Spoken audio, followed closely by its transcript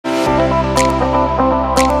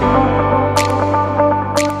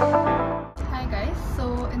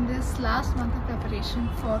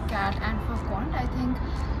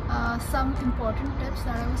some important tips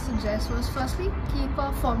that I would suggest was, firstly, keep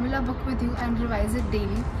a formula book with you and revise it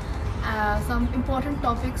daily. Some important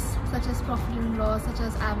topics such as profit and loss, such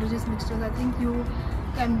as averages, mixtures, I think you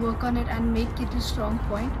can work on it and make it a strong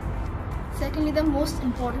point. Secondly, the most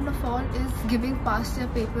important of all is giving past year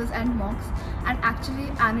papers and mocks and actually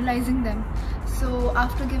analyzing them. So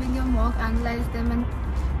after giving your mock, analyze them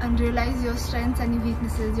and realize your strengths and your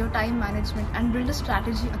weaknesses, your time management, and build a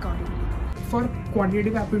strategy accordingly. For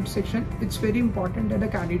quantitative aptitude section, it's very important that a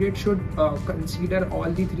candidate should consider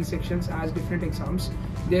all the 3 sections as different exams.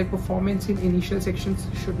 Their performance in initial sections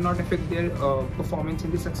should not affect their performance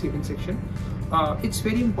in the succeeding section. It's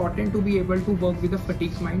very important to be able to work with a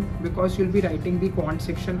fatigued mind, because you'll be writing the quant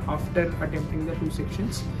section after attempting the 2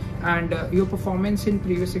 sections, and your performance in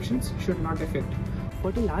previous sections should not affect.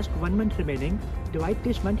 For the last 1 month remaining, divide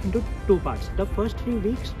this month into 2 parts. The first 3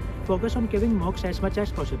 weeks, focus on giving mocks as much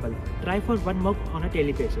as possible. Try for 1 mock on a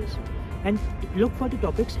daily basis. And look for the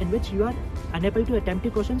topics in which you are unable to attempt the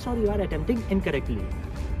questions or you are attempting incorrectly.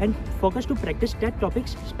 And focus to practice that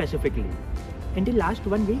topics specifically. In the last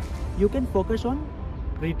 1 week, you can focus on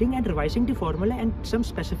reading and revising the formula and some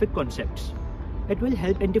specific concepts. It will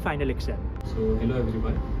help in the final exam. So, hello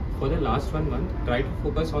everyone. For the last 1 month, try to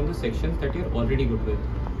focus on the sections that you're already good with.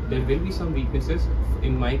 There will be some weaknesses.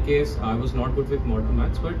 In my case, I was not good with modern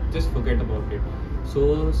maths, but just forget about it.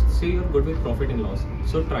 So say you're good with profit and loss.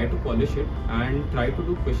 So try to polish it and try to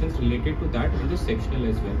do questions related to that in the sectional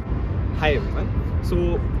as well. Hi everyone.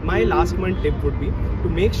 So my last month tip would be to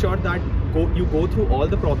make sure that you go through all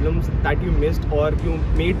the problems that you missed or you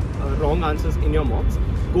made wrong answers in your mocks.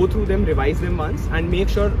 Go through them, revise them once, and make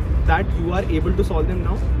sure that you are able to solve them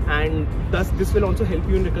now, and thus this will also help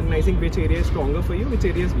you in recognizing which area is stronger for you, which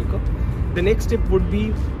area is weaker. The next step would be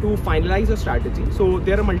to finalize a strategy. So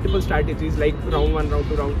there are multiple strategies like round 1, round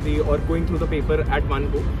 2, round 3, or going through the paper at one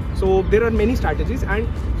go. So there are many strategies and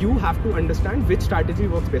you have to understand which strategy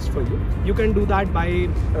works best for you. You can do that by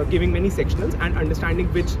giving many sectionals and understanding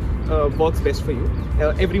which works best for you.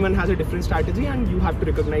 Everyone has a different strategy and you have to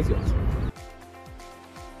recognize yours.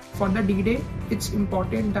 For the D-Day, it's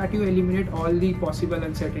important that you eliminate all the possible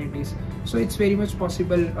uncertainties. So it's very much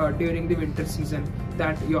possible during the winter season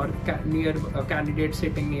that your candidate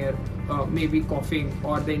sitting near may be coughing,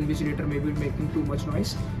 or the invigilator may be making too much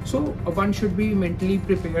noise. So one should be mentally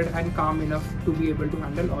prepared and calm enough to be able to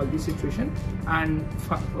handle all these situations and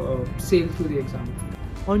sail through the exam.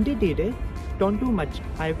 On the D-Day, don't do much.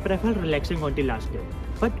 I prefer relaxing on the last day.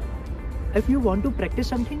 But if you want to practice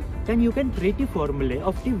something, then you can read the formulae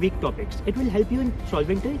of the weak topics. It will help you in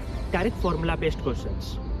solving the direct formula-based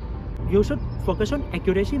questions. You should focus on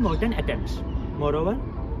accuracy more than attempts. Moreover,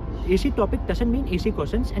 easy topic doesn't mean easy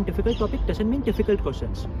questions, and difficult topic doesn't mean difficult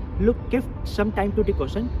questions. Give some time to the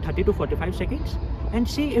question, 30 to 45 seconds, and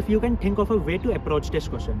see if you can think of a way to approach this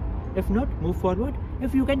question. If not, move forward.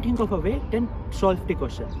 If you can think of a way, then solve the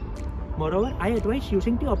question. Moreover, I advise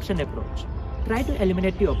using the option approach. Try to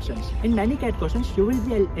eliminate the options. In many CAT questions, you will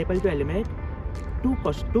be able to eliminate two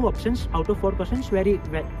options out of 4 questions very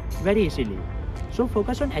easily. So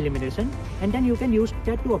focus on elimination, and then you can use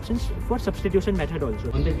that 2 options for substitution method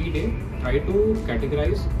also. On the D-Day, try to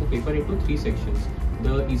categorize the paper into 3 sections.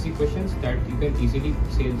 The easy questions that you can easily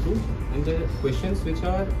sail through, and the questions which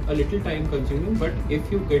are a little time consuming, but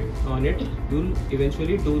if you get on it, you'll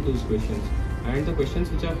eventually do those questions. And the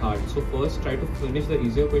questions which are hard. So first try to finish the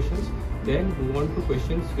easier questions, then move on to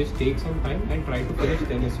questions which take some time and try to finish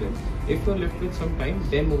them as well. If you're left with some time,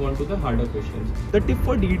 then move on to the harder questions. The tip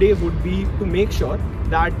for D-Day would be to make sure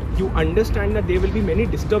that you understand that there will be many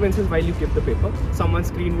disturbances while you give the paper. Someone's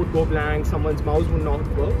screen would go blank, someone's mouse would not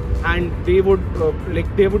work, and there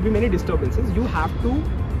would be many disturbances. You have to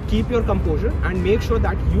keep your composure and make sure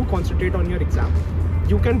that you concentrate on your exam.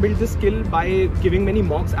 You can build this skill by giving many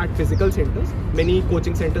mocks at physical centers. Many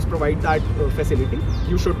coaching centers provide that facility.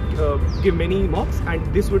 You should give many mocks, and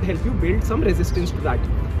this would help you build some resistance to that.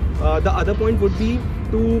 The other point would be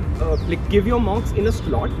to give your mocks in a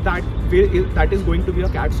slot that is going to be a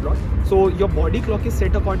CAT slot. So your body clock is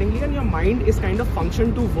set accordingly and your mind is kind of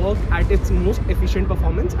functioned to work at its most efficient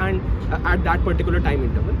performance and at that particular time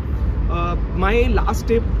interval. My last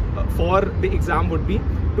tip for the exam would be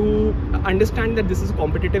to understand that this is a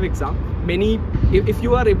competitive exam. If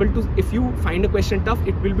you find a question tough,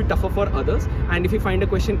 it will be tougher for others, and if you find a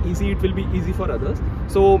question easy, it will be easy for others.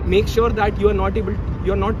 So make sure that you're not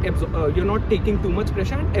taking too much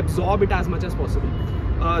pressure and absorb it as much as possible.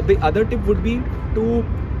 The other tip would be to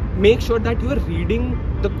make sure that you are reading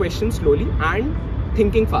the question slowly and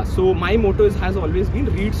thinking fast. So my motto has always been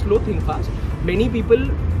read slow, think fast. Many people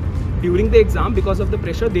during the exam, because of the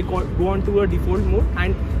pressure, they go on to a default mode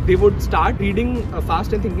and they would start reading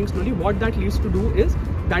fast and thinking slowly. What that leads to do is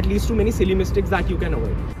that leads to many silly mistakes that you can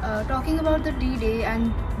avoid. Talking about the D-Day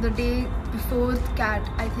and the day before the CAT,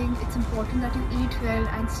 I think it's important that you eat well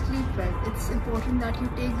and sleep well. It's important that you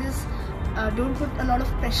take this, don't put a lot of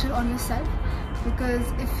pressure on yourself, because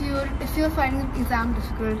if you're finding the exam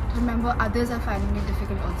difficult, remember others are finding it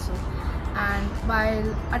difficult also. And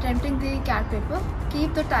while attempting the CAT paper,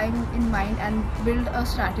 keep the time in mind and build a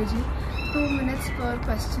strategy. 2 minutes per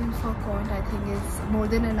question for quant, I think, is more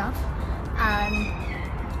than enough.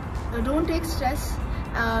 And don't take stress.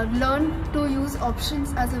 Learn to use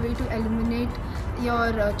options as a way to eliminate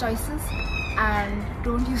your choices, and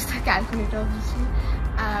don't use the calculator obviously.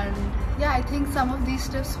 And yeah, I think some of these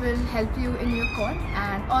tips will help you in your quant,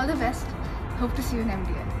 and all the best. Hope to see you in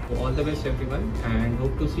MDI. All the best everyone, and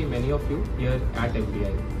hope to see many of you here at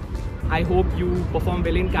MDI. I hope you perform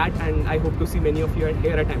well in CAT, and I hope to see many of you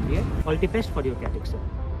here at MDI. All the best for your CAT exam.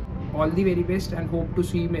 All the very best, and hope to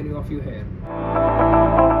see many of you here.